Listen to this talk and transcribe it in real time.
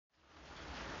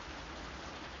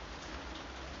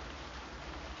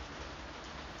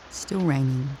Still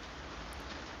raining.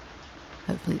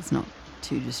 Hopefully it's not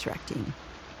too distracting.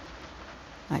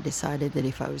 I decided that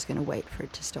if I was going to wait for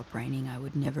it to stop raining, I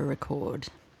would never record.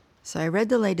 So I read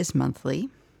the latest monthly,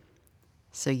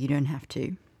 so you don't have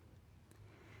to.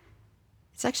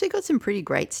 It's actually got some pretty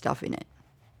great stuff in it.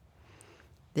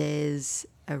 There's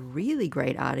a really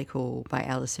great article by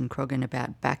Alison Croggon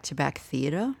about back-to-back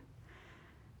theatre.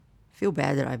 I feel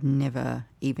bad that I've never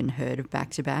even heard of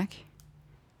back-to-back.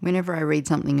 Whenever I read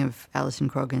something of Alison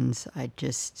Croggon's, I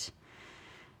just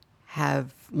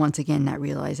have once again that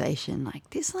realization, like,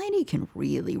 this lady can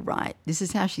really write. This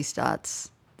is how she starts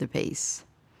the piece.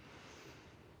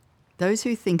 Those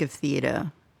who think of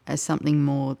theatre as something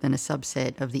more than a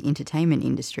subset of the entertainment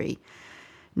industry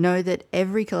know that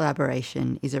every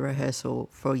collaboration is a rehearsal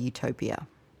for utopia.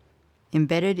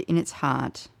 Embedded in its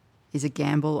heart is a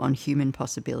gamble on human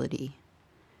possibility.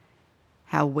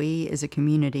 How we as a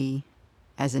community,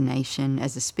 as a nation,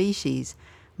 as a species,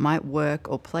 might work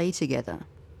or play together.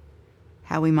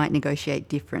 How we might negotiate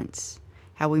difference.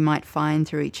 How we might find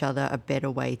through each other a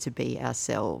better way to be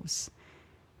ourselves.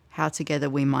 How together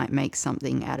we might make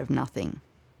something out of nothing.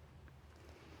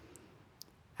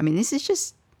 I mean, this is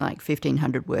just like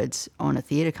 1,500 words on a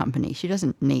theatre company. She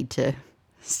doesn't need to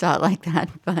start like that,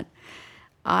 but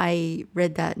I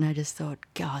read that and I just thought,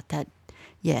 God,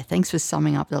 thanks for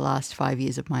summing up the last 5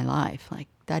 years of my life. Like,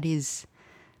 that is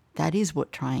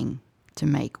what trying to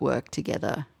make work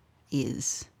together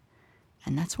is.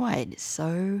 And that's why it is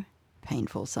so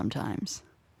painful sometimes.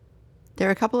 There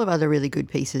are a couple of other really good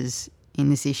pieces in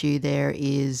this issue. There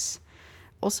is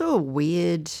also a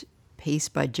weird piece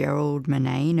by Gerald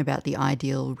Murnane about the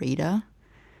ideal reader,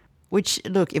 which,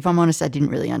 look, if I'm honest, I didn't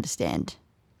really understand.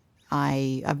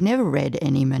 I've never read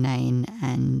any Murnane,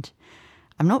 and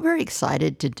I'm not very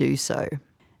excited to do so.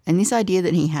 And this idea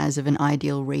that he has of an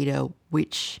ideal reader,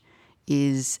 which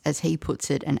is, as he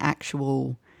puts it, an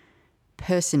actual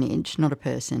personage, not a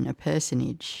person, a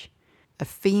personage, a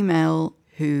female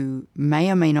who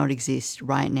may or may not exist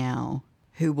right now,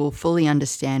 who will fully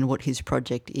understand what his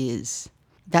project is.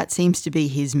 That seems to be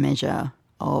his measure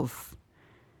of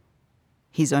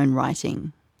his own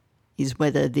writing, is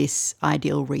whether this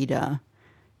ideal reader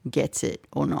gets it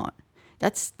or not.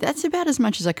 That's about as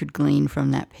much as I could glean from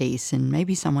that piece, and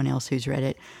maybe someone else who's read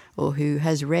it or who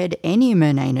has read any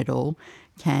Murnane at all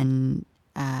can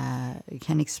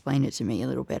explain it to me a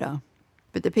little better.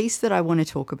 But the piece that I want to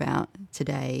talk about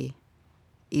today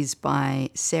is by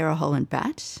Sarah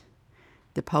Holland-Batt,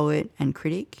 the poet and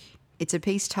critic. It's a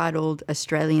piece titled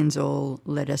Australians All,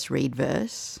 Let Us Read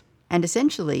Verse. And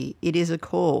essentially, it is a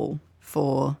call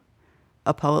for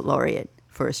a poet laureate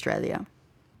for Australia.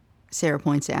 Sarah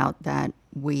points out that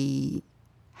we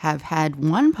have had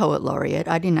one poet laureate.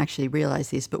 I didn't actually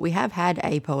realise this, but we have had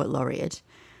a poet laureate,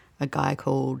 a guy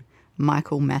called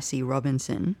Michael Massey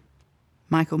Robinson.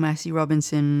 Michael Massey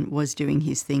Robinson was doing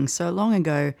his thing so long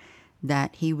ago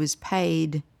that he was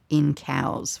paid in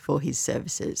cows for his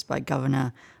services by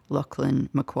Governor Lachlan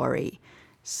Macquarie.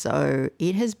 So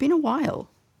it has been a while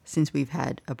since we've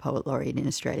had a poet laureate in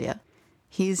Australia.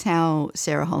 Here's how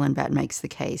Sarah Holland-Batt makes the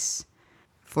case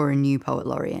for a new poet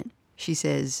laureate. She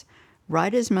says,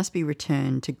 writers must be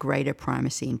returned to greater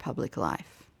primacy in public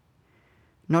life.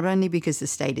 Not only because the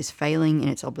state is failing in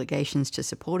its obligations to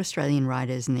support Australian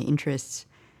writers and their interests,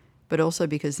 but also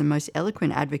because the most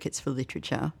eloquent advocates for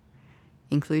literature,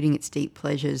 including its deep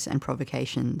pleasures and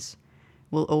provocations,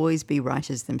 will always be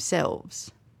writers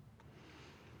themselves.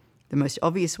 The most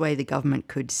obvious way the government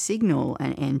could signal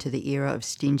an end to the era of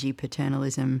stingy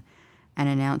paternalism and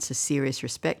announce a serious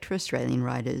respect for Australian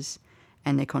writers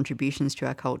and their contributions to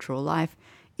our cultural life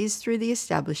is through the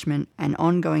establishment and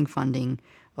ongoing funding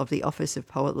of the Office of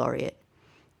Poet Laureate,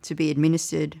 to be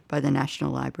administered by the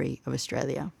National Library of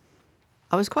Australia.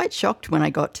 I was quite shocked when I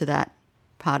got to that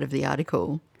part of the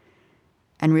article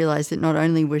and realised that not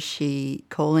only was she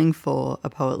calling for a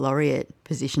poet laureate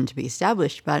position to be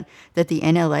established, but that the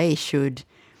NLA should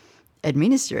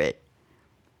administer it.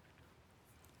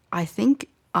 I think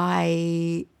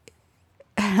I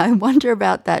wonder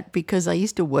about that because I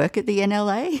used to work at the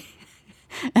NLA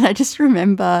and I just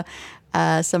remember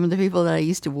some of the people that I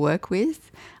used to work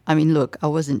with. I mean, look, I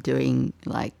wasn't doing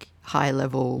like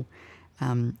high-level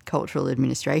cultural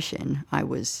administration. I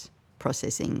was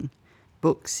processing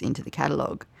books into the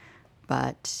catalogue.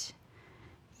 But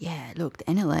yeah, look, the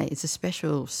NLA is a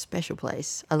special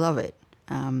place. I love it.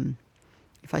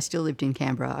 If I still lived in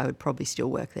Canberra, I would probably still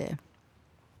work there.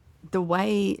 The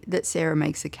way that Sarah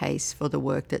makes the case for the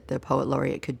work that the Poet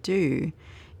Laureate could do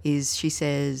is, she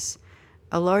says,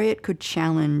 a laureate could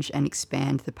challenge and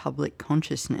expand the public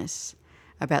consciousness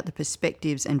about the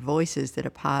perspectives and voices that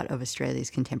are part of Australia's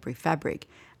contemporary fabric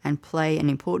and play an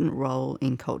important role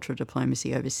in cultural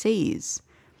diplomacy overseas,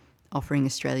 offering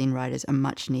Australian writers a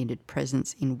much-needed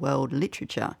presence in world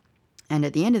literature. And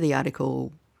at the end of the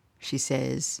article, she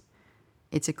says,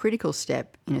 it's a critical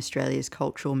step in Australia's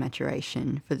cultural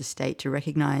maturation for the state to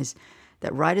recognise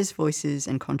that writers' voices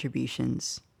and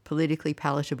contributions, politically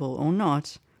palatable or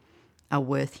not, are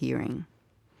worth hearing.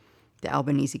 The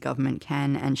Albanese government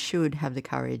can and should have the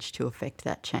courage to effect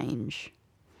that change.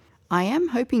 I am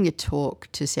hoping to talk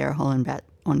to Sarah Hollenbat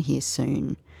on here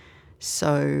soon,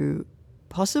 so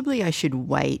possibly I should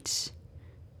wait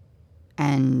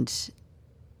and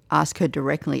ask her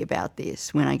directly about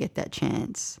this when I get that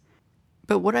chance.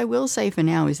 But what I will say for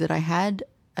now is that I had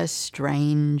a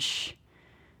strange,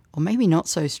 or maybe not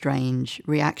so strange,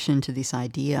 reaction to this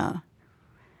idea.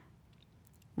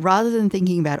 Rather than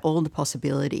thinking about all the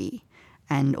possibility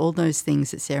and all those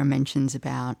things that Sarah mentions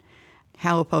about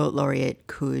how a poet laureate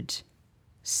could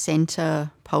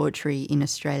centre poetry in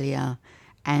Australia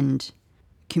and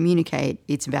communicate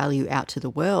its value out to the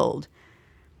world,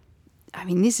 I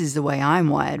mean, this is the way I'm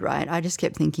wired, right? I just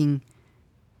kept thinking,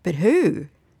 but who?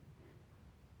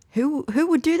 Who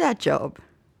would do that job?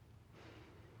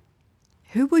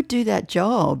 Who would do that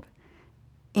job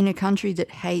in a country that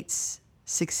hates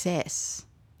success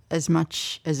as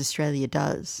much as Australia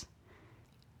does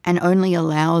and only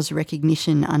allows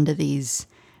recognition under these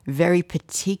very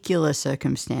particular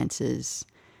circumstances?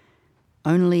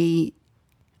 Only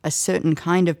a certain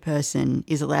kind of person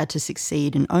is allowed to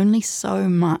succeed, and only so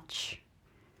much.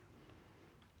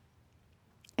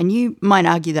 And you might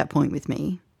argue that point with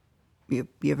me.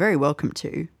 You're very welcome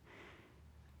to.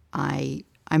 I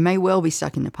may well be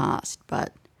stuck in the past,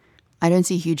 but I don't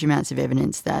see huge amounts of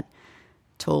evidence that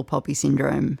tall poppy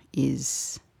syndrome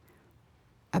is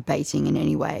abating in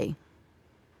any way.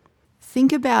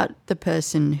 Think about the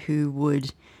person who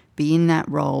would be in that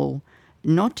role,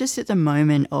 not just at the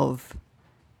moment of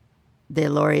their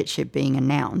laureateship being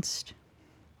announced.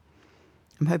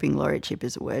 I'm hoping laureateship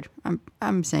is a word.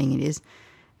 I'm saying it is.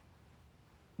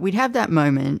 We'd have that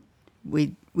moment.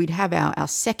 We'd have our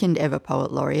second ever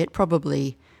poet laureate.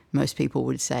 Probably most people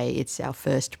would say it's our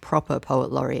first proper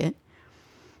poet laureate.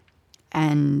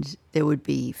 And there would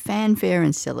be fanfare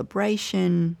and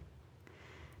celebration.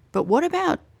 But what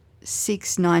about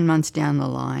 6-9 months down the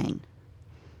line,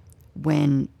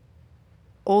 when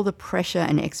all the pressure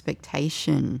and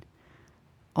expectation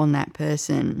on that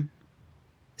person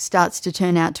starts to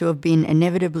turn out to have been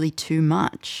inevitably too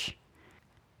much?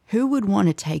 Who would want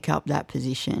to take up that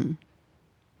position?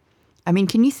 I mean,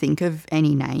 can you think of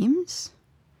any names?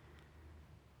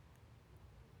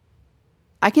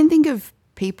 I can think of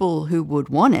people who would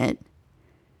want it,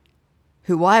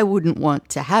 who I wouldn't want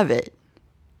to have it.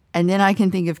 And then I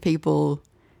can think of people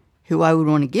who I would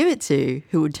want to give it to,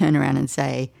 who would turn around and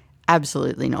say,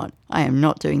 absolutely not. I am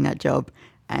not doing that job.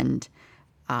 And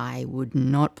I would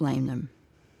not blame them.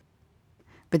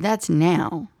 But that's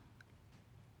now.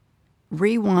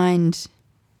 Rewind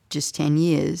just 10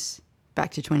 years,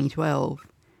 back to 2012,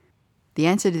 the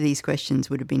answer to these questions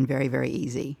would have been very, very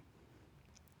easy.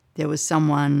 There was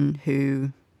someone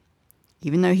who,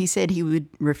 even though he said he would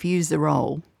refuse the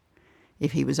role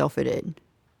if he was offered it,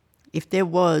 if there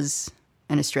was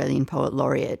an Australian Poet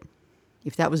Laureate,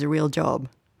 if that was a real job,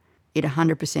 it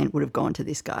 100% would have gone to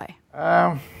this guy.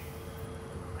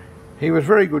 He was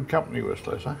very good company with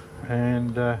Slessor,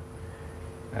 and a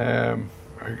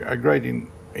great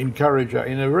encourager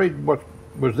in what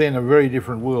was then a very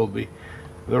different world, the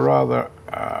rather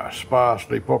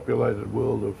sparsely populated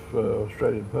world of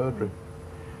Australian poetry.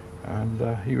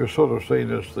 And he was sort of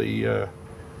seen as the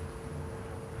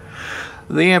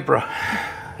emperor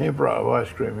of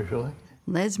ice cream, if you like.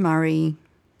 Les Murray,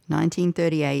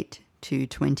 1938 to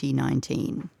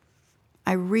 2019.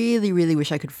 I really, really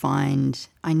wish I could find,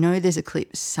 I know there's a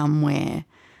clip somewhere,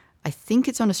 I think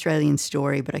it's on Australian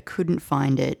Story, but I couldn't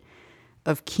find it,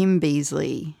 of Kim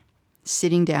Beazley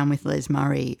sitting down with Les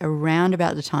Murray around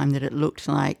about the time that it looked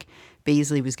like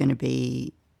Beazley was going to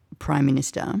be Prime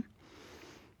Minister.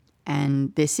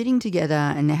 And they're sitting together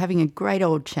and they're having a great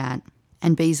old chat.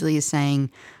 And Beazley is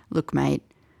saying, look, mate,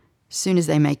 as soon as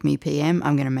they make me PM,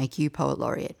 I'm going to make you Poet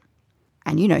Laureate.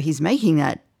 And, you know, he's making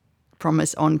that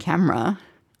promise on camera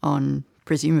on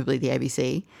presumably the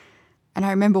ABC. And I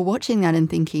remember watching that and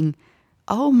thinking,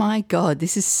 oh my God,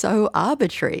 this is so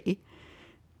arbitrary.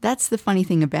 That's the funny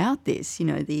thing about this. You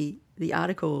know, the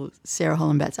article, Sarah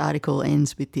Hollenbat's article,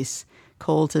 ends with this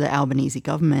call to the Albanese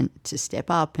government to step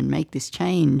up and make this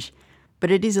change. But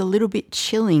it is a little bit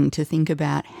chilling to think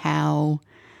about how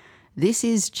this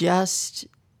is just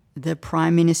the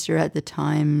Prime Minister at the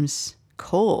time's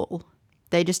call.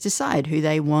 They just decide who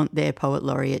they want their poet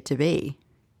laureate to be.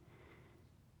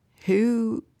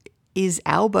 Who is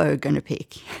Albo going to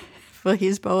pick for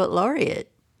his poet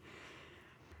laureate?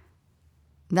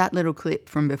 That little clip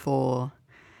from before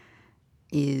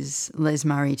is Les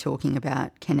Murray talking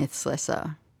about Kenneth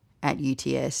Slessor at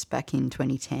UTS back in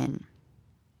 2010.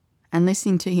 And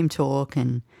listening to him talk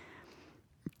and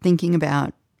thinking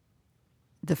about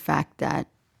the fact that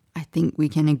I think we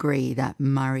can agree that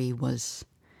Murray was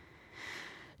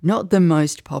not the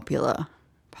most popular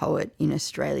poet in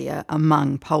Australia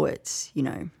among poets, you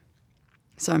know.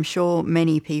 So I'm sure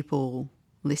many people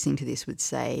listening to this would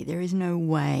say there is no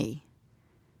way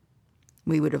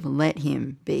we would have let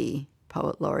him be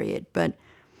poet laureate. But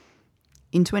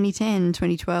in 2010,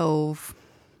 2012,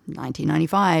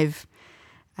 1995,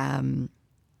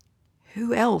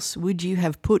 who else would you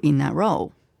have put in that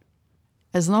role?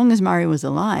 As long as Murray was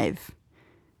alive,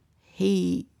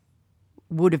 he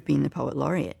would have been the poet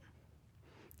laureate.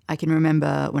 I can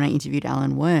remember when I interviewed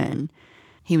Alan Wern,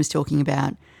 he was talking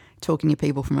to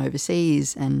people from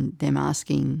overseas and them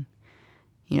asking,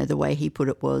 you know, the way he put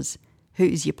it was,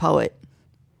 who's your poet?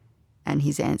 And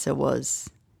his answer was,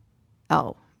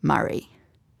 oh, Murray.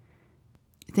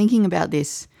 Thinking about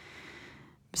this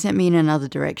sent me in another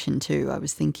direction too. I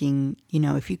was thinking, you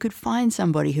know, if you could find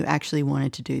somebody who actually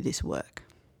wanted to do this work,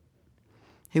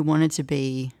 who wanted to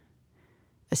be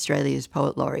Australia's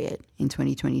Poet Laureate in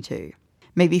 2022,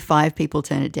 maybe 5 people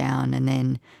turn it down and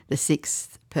then the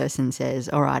 6th person says,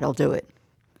 all right, I'll do it.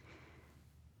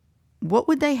 What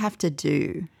would they have to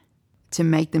do to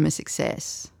make them a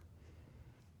success?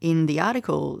 In the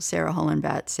article, Sarah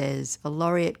Hollenbat says a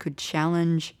laureate could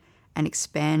challenge and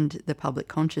expand the public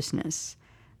consciousness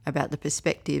about the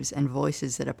perspectives and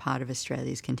voices that are part of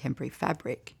Australia's contemporary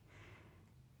fabric.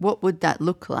 What would that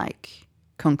look like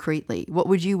concretely? What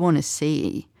would you want to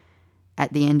see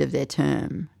at the end of their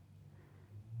term?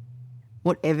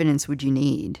 What evidence would you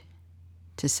need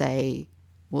to say,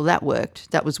 well, that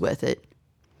worked, that was worth it.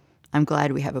 I'm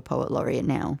glad we have a poet laureate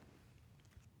now.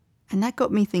 And that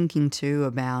got me thinking too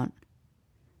about,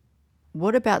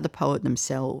 what about the poet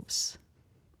themselves?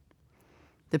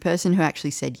 The person who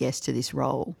actually said yes to this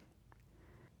role.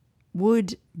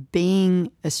 Would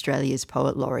being Australia's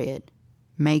Poet Laureate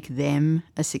make them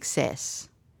a success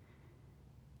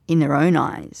in their own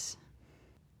eyes?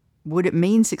 Would it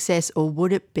mean success, or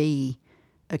would it be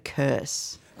a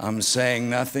curse? I'm saying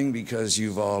nothing because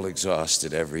you've all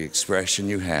exhausted every expression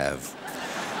you have.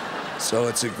 So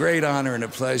it's a great honor and a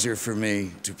pleasure for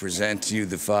me to present to you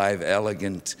the 5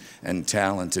 elegant and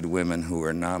talented women who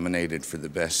are nominated for the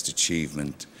Best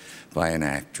Achievement by an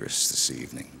Actress this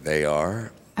evening. They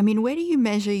are... I mean, where do you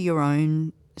measure your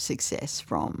own success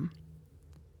from?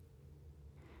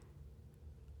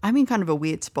 I'm in kind of a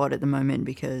weird spot at the moment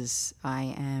because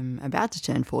I am about to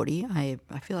turn 40. I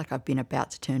feel like I've been about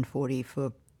to turn 40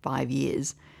 for 5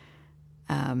 years.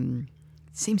 It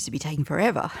seems to be taking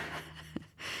forever.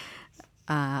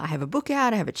 I have a book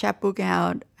out, I have a chapbook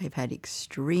out. I've had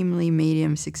extremely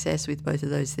medium success with both of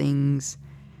those things.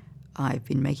 I've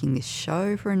been making this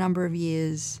show for a number of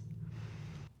years.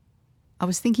 I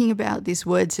was thinking about this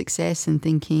word success and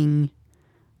thinking,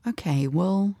 okay,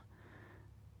 well,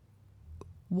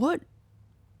 what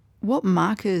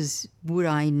markers would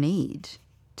I need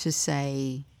to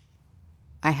say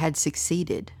I had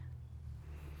succeeded?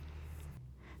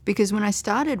 Because when I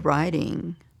started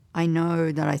writing, I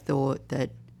know that I thought that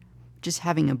just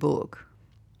having a book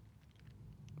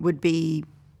would be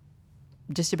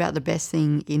just about the best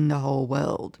thing in the whole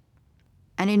world.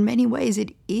 And in many ways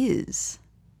it is.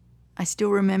 I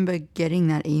still remember getting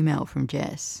that email from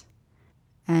Jess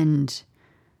and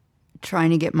trying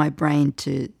to get my brain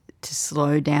to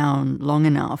slow down long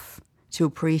enough to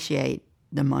appreciate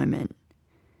the moment,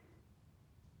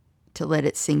 to let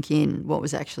it sink in what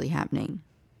was actually happening.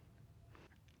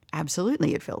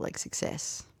 Absolutely, it felt like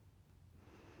success.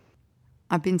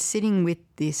 I've been sitting with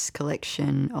this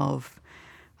collection of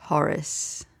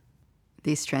Horace.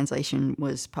 This translation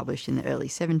was published in the early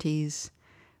 70s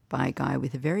by a guy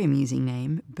with a very amusing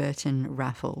name, Burton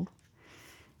Raffel.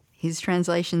 His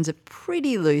translations are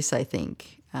pretty loose, I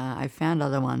think. I've found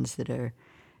other ones that are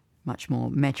much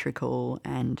more metrical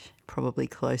and probably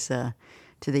closer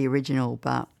to the original,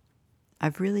 but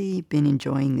I've really been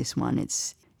enjoying this one.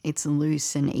 It's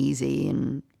loose and easy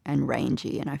and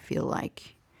rangy, and I feel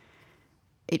like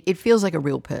it feels like a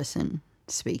real person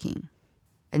speaking.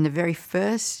 And the very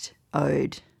first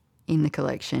ode in the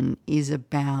collection is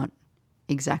about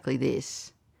exactly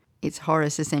this. It's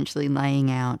Horace essentially laying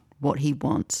out what he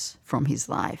wants from his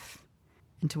life.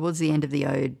 And towards the end of the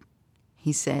ode,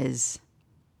 he says,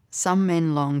 "Some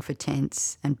men long for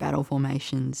tents and battle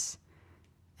formations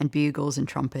and bugles and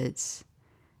trumpets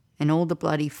and all the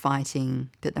bloody fighting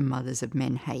that the mothers of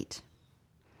men hate.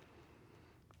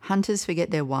 Hunters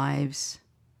forget their wives,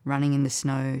 running in the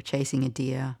snow, chasing a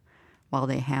deer while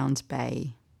their hounds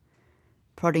bay,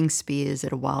 prodding spears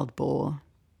at a wild boar,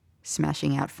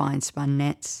 smashing out fine spun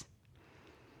nets.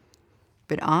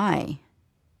 But I,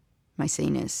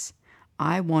 Maecenas,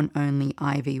 I want only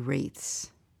ivy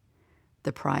wreaths,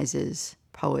 the prizes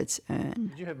poets earn."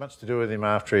 Did you have much to do with him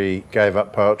after he gave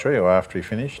up poetry or after he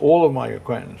finished? All of my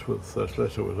acquaintance with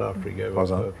Slessor was after he gave up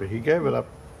Was it? poetry. He gave it up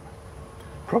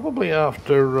probably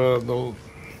after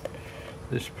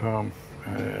this poem.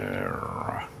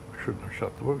 Shouldn't have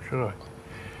shut the book, should I?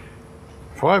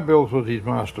 Five Bells was his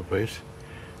masterpiece,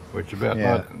 which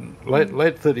about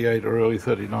late 38 or early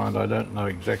 39, I don't know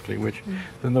exactly which.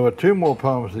 Then there were two more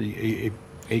poems that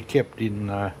he kept in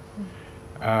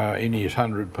his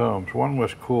 100 poems. One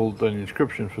was called An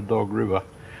Inscription for Dog River,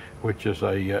 which is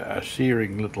a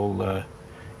searing little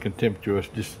contemptuous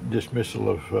dismissal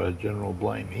of General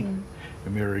Blamey,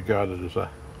 whom he regarded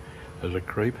as a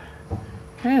creep.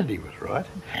 And he was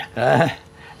right.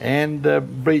 And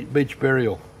Beach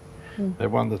Burial, the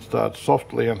one that starts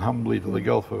softly and humbly to the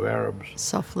Gulf of Arabs.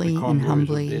 Softly The and convoys of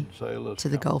humbly dead sailors to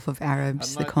the come. Gulf of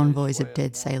Arabs, At the night convoys they of sway dead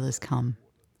and sailors come.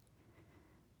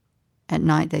 At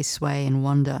night they sway and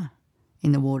wander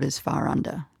in the waters far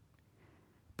under,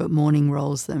 but morning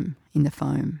rolls them in the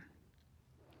foam.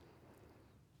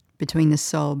 Between the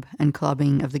sob and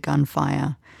clubbing of the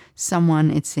gunfire,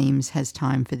 someone, it seems, has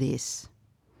time for this: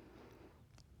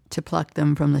 to pluck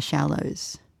them from the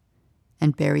shallows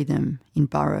and bury them in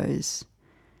burrows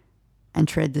and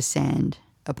tread the sand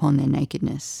upon their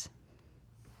nakedness.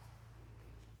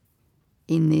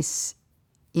 In this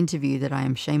interview that I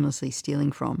am shamelessly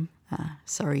stealing from,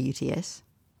 sorry UTS,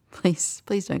 please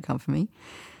don't come for me,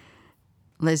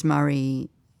 Les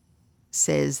Murray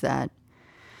says that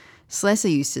Slessor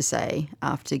used to say,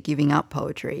 after giving up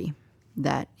poetry,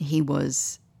 that he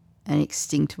was an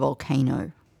extinct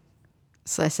volcano.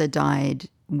 Slessor died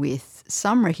with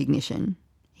some recognition.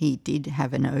 He did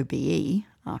have an OBE,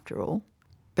 after all.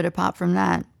 But apart from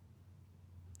that,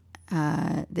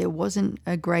 there wasn't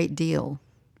a great deal.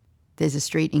 There's a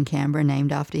street in Canberra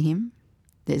named after him.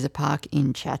 There's a park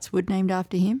in Chatswood named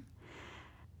after him.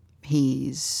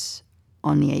 He's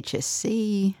on the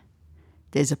HSC.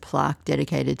 There's a plaque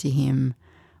dedicated to him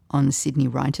on the Sydney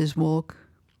Writers' Walk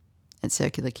at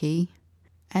Circular Quay.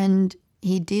 And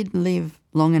he did live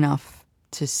long enough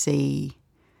to see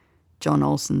John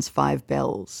Olsen's Five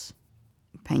Bells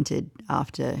painted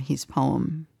after his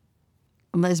poem.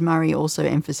 Les Murray also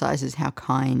emphasises how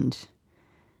kind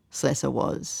Slessor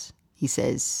was. He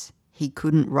says he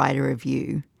couldn't write a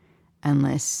review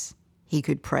unless he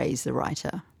could praise the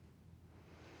writer.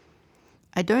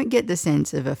 I don't get the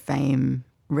sense of a fame,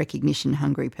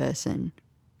 recognition-hungry person.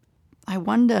 I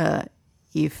wonder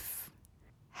if,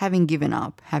 having given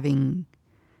up, having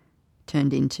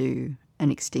turned into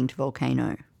an extinct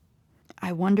volcano,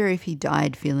 I wonder if he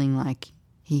died feeling like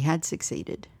he had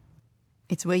succeeded.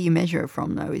 It's where you measure it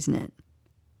from, though, isn't it?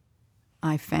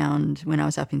 I found, when I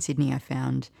was up in Sydney, I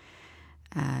found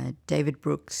David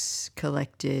Brooks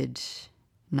collected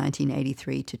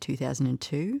 1983 to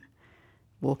 2002,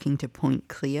 Walking to Point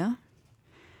Clear.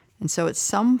 And so at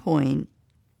some point,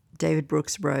 David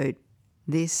Brooks wrote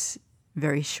this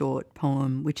very short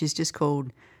poem, which is just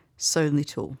called So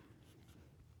Little.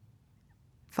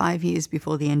 5 years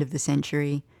before the end of the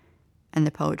century, and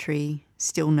the poetry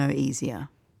still no easier.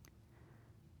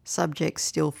 Subjects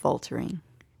still faltering.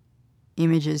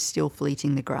 Images still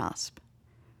fleeting the grasp.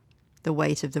 The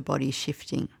weight of the body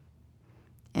shifting.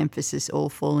 Emphasis all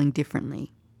falling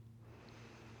differently.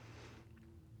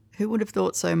 Who would have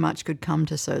thought so much could come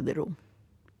to so little?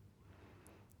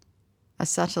 A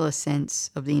subtler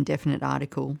sense of the indefinite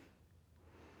article.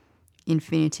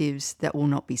 Infinitives that will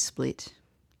not be split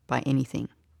by anything.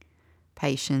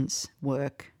 Patience,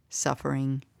 work,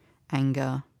 suffering,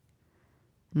 anger,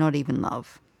 not even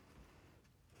love.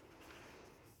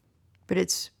 But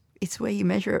it's where you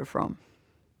measure it from.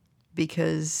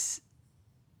 Because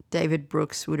David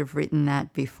Brooks would have written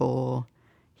that before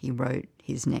he wrote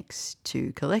his next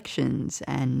two collections.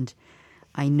 And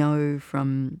I know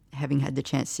from having had the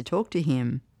chance to talk to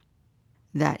him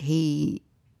that he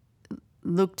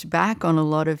looked back on a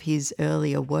lot of his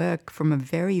earlier work from a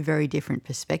very, very different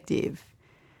perspective,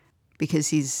 because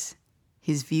his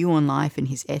view on life and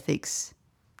his ethics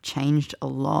changed a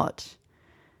lot.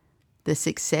 The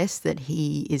success that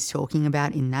he is talking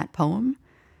about in that poem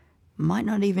might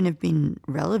not even have been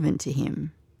relevant to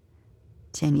him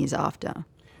 10 years after.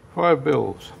 5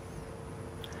 bells.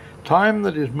 Time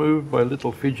that is moved by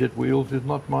little fidget wheels is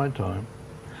not my time,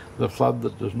 the flood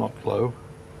that does not flow.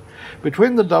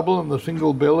 Between the double and the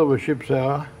single bell of a ship's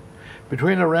hour,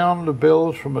 between a round of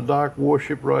bells from a dark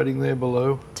warship riding there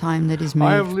below, Time that is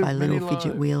I have moved lived by many little fidget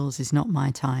lives. wheels is not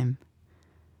my time,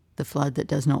 the flood that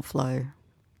does not flow.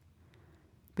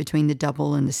 Between the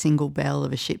double and the single bell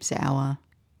of a ship's hour,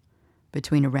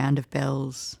 between a round of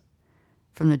bells,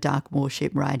 from the dark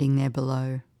warship riding there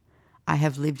below, I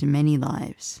have lived many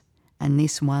lives, and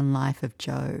this one life of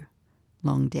Joe,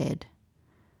 long dead,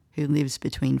 who lives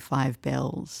between 5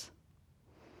 bells.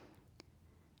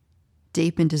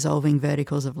 Deep and dissolving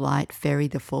verticals of light ferry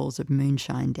the falls of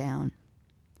moonshine down.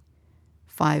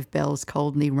 5 bells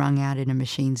coldly rung out in a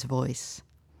machine's voice.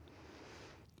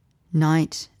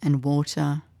 Night and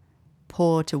water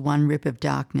pour to one rip of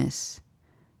darkness.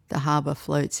 The harbour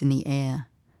floats in the air.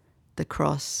 The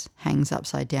cross hangs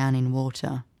upside down in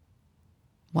water.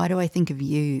 Why do I think of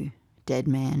you, dead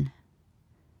man?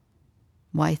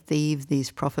 Why thieve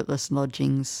these profitless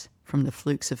lodgings from the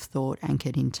flukes of thought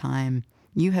anchored in time?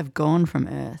 You have gone from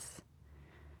earth,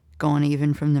 gone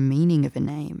even from the meaning of a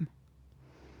name.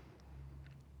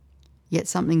 Yet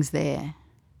something's there.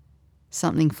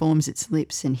 Something forms its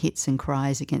lips and hits and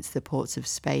cries against the ports of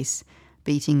space,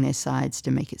 beating their sides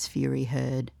to make its fury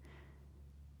heard.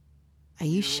 Are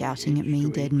you shouting at me,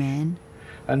 dead man?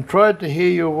 and tried to hear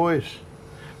your voice,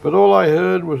 but all I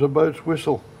heard was a boat's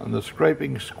whistle and the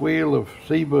scraping squeal of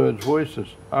seabirds' voices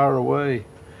far away,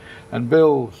 and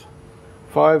bells,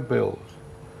 5 bells,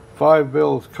 5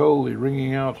 bells coldly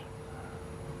ringing out.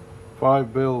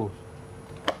 5 bells.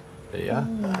 There you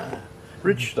are.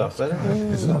 Rich stuff, that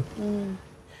isn't it?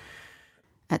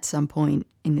 At some point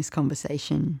in this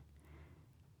conversation,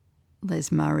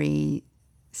 Les Murray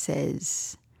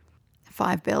says,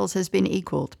 5 bells has been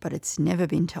equalled, but it's never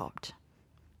been topped.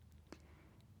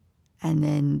 And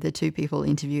then the two people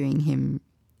interviewing him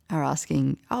are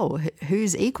asking,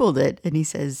 who's equalled it? And he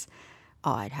says,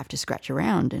 I'd have to scratch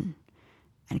around and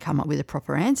come up with a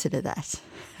proper answer to that.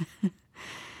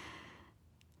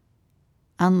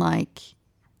 Unlike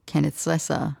Kenneth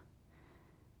Slessor,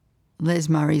 Les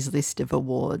Murray's list of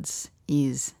awards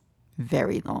is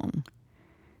very long.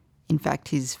 In fact,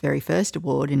 his very first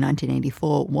award in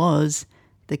 1984 was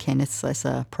the Kenneth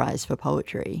Slessor Prize for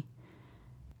Poetry.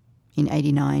 In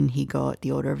 1989, he got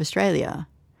the Order of Australia.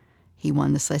 He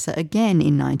won the Slessor again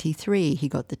in 1993. He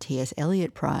got the T.S.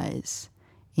 Eliot Prize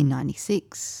in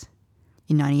 1996.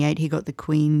 In 1998, he got the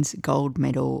Queen's Gold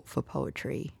Medal for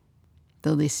Poetry.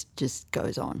 The list just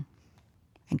goes on.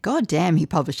 And goddamn, he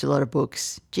published a lot of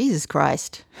books. Jesus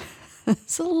Christ.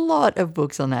 There's a lot of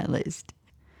books on that list.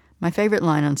 My favourite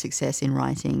line on success in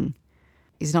writing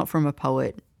is not from a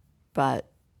poet, but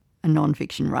a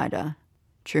non-fiction writer.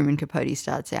 Truman Capote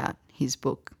starts out his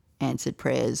book, Answered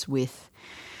Prayers, with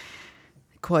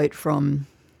a quote from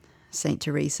St.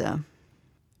 Teresa,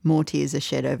 "More tears are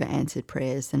shed over answered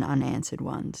prayers than unanswered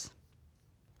ones."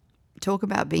 Talk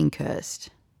about being cursed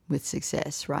with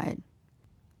success, right?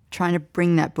 Trying to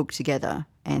bring that book together,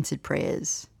 Answered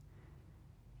Prayers,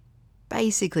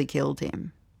 basically killed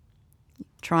him.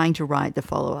 Trying to write the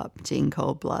follow-up to In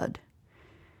Cold Blood.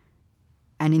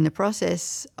 And in the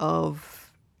process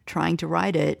of trying to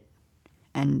write it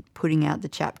and putting out the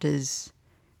chapters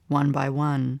one by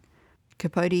one,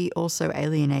 Capote also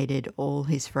alienated all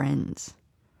his friends.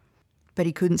 But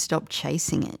he couldn't stop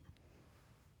chasing it.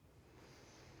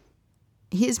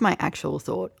 Here's my actual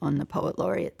thought on the Poet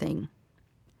Laureate thing.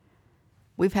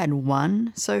 We've had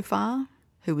one so far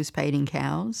who was paid in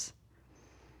cows.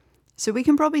 So we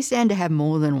can probably stand to have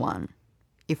more than one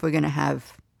if we're going to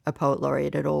have a Poet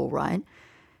Laureate at all, right?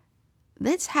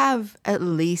 Let's have at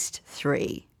least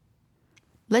 3.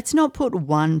 Let's not put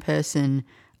one person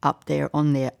up there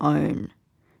on their own.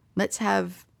 Let's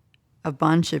have a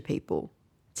bunch of people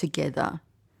together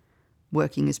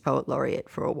working as Poet Laureate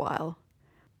for a while.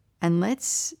 And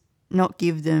let's not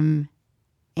give them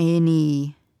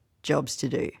any jobs to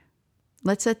do.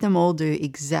 Let's let them all do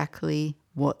exactly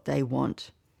what they want.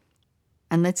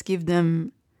 And let's give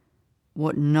them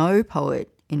what no poet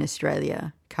in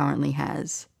Australia currently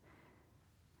has: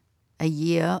 a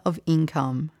year of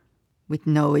income with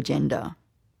no agenda.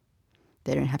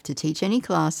 They don't have to teach any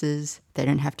classes. They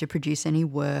don't have to produce any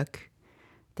work.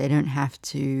 They don't have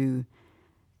to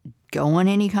go on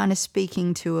any kind of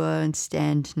speaking tour and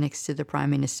stand next to the Prime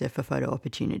Minister for photo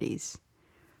opportunities.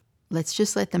 Let's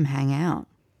just let them hang out.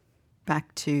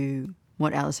 Back to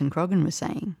what Alison Croggan was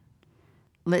saying.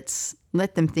 Let's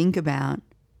let them think about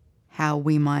how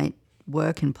we might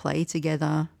work and play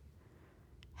together,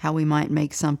 how we might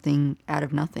make something out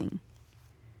of nothing.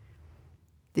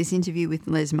 This interview with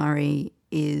Les Murray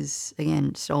is,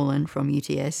 again, stolen from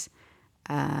UTS.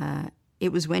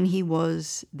 It was when he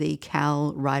was the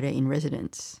Cal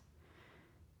Writer-in-Residence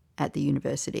at the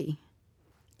university.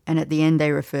 And at the end,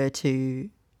 they refer to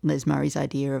Les Murray's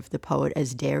idea of the poet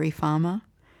as dairy farmer.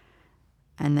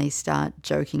 And they start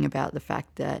joking about the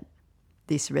fact that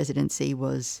this residency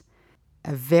was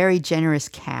a very generous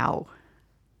cow.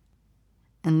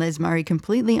 And Les Murray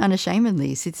completely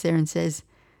unashamedly sits there and says,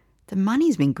 the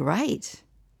money's been great.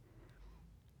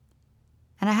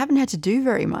 And I haven't had to do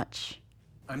very much.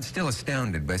 I'm still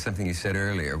astounded by something you said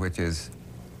earlier, which is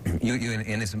you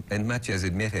in as much as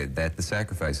admitted that the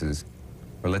sacrifices,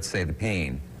 or let's say the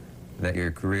pain, that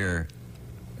your career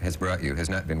has brought you has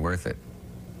not been worth it.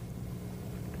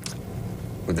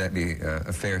 Would that be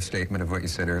a fair statement of what you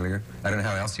said earlier? I don't know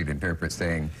how else you'd interpret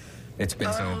saying, it's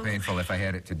been so painful, if I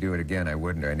had it to do it again, I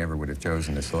wouldn't. I never would have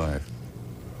chosen this life.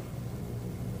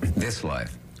 This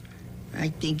life. I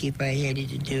think if I had it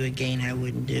to do again, I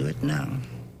wouldn't do it, no.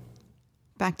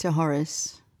 Back to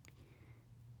Horace.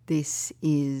 This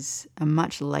is a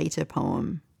much later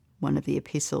poem, one of the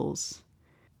epistles.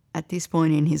 At this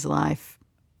point in his life,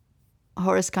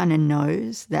 Horace kind of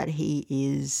knows that he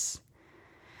is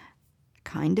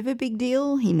kind of a big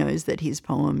deal. He knows that his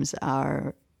poems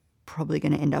are probably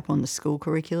going to end up on the school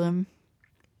curriculum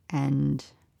and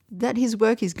that his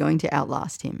work is going to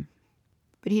outlast him.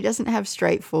 But he doesn't have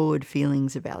straightforward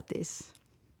feelings about this.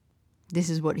 This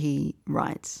is what he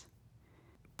writes.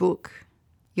 Book,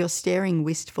 you're staring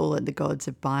wistful at the gods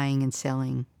of buying and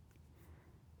selling.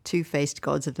 Two-faced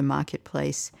gods of the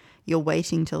marketplace, you're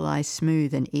waiting to lie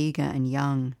smooth and eager and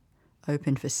young,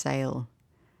 open for sale.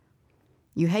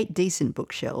 You hate decent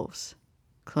bookshelves,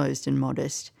 closed and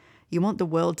modest. You want the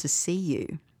world to see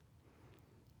you.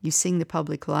 You sing the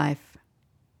public life,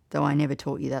 though I never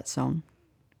taught you that song.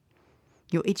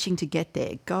 You're itching to get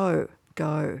there. Go,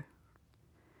 go.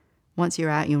 Once you're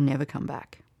out, you'll never come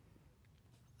back.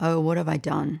 Oh, what have I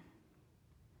done?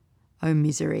 Oh,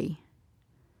 misery.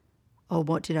 Oh,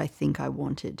 what did I think I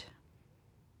wanted?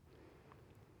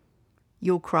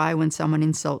 You'll cry when someone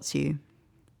insults you,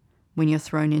 when you're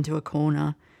thrown into a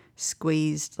corner,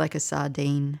 squeezed like a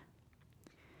sardine,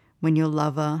 when your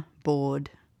lover, bored,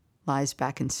 lies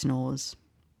back and snores.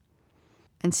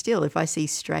 And still, if I see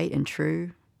straight and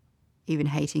true, even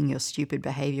hating your stupid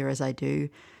behaviour as I do,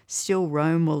 still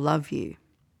Rome will love you,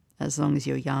 as long as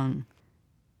you're young.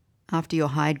 After your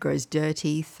hide grows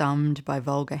dirty, thumbed by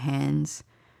vulgar hands,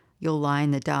 you'll lie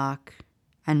in the dark,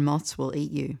 and moths will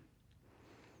eat you.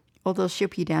 Or they'll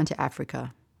ship you down to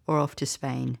Africa, or off to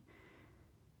Spain.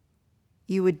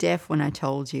 You were deaf when I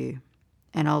told you,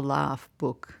 and I'll laugh,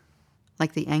 book,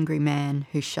 like the angry man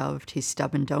who shoved his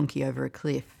stubborn donkey over a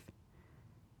cliff.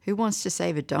 Who wants to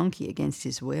save a donkey against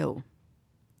his will?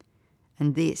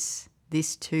 And this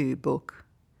too, book,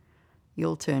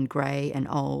 you'll turn grey and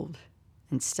old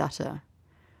and stutter,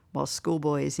 while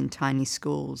schoolboys in tiny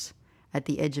schools at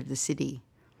the edge of the city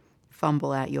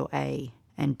fumble out your A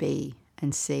and B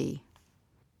and C.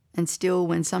 And still,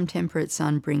 when some temperate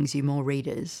sun brings you more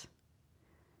readers,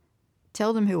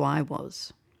 tell them who I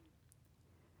was.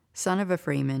 Son of a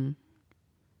freeman,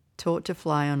 taught to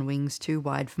fly on wings too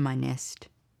wide for my nest.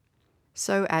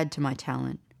 So add to my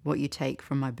talent what you take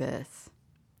from my birth.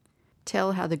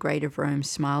 Tell how the great of Rome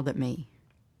smiled at me,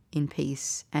 in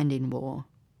peace and in war.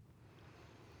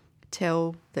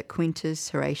 Tell that Quintus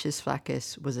Horatius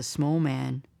Flaccus was a small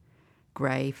man,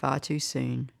 grey far too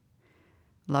soon,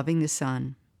 loving the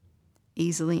sun,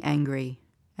 easily angry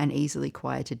and easily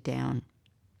quieted down.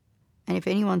 And if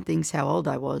anyone thinks how old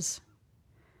I was,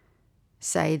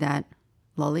 say that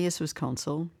Lollius was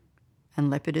consul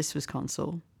and Lepidus was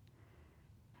consul,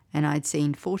 and I'd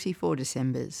seen 44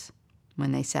 Decembers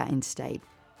when they sat in state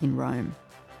in Rome.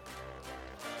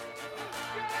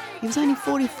 He was only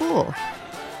 44.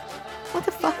 What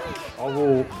the fuck?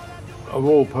 Of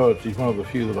all poets, he's one of the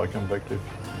few that I come back to.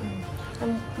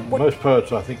 Most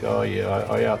poets, I think,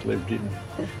 I outlived him.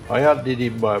 I outdid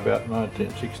him by about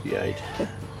 1968,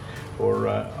 or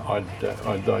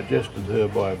I digested her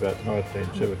by about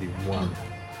 1971.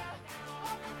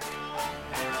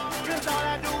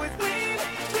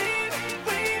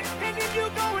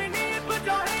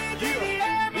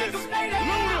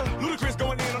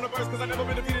 I never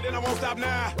been defeated and I won't stop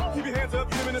now. Keep your hands up,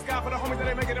 keep them in the sky for the homies that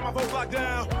ain't making it, my folks locked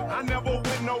down. I never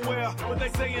went nowhere, but they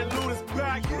saying loot is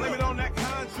back. Blame it on that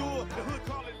conjure. The hood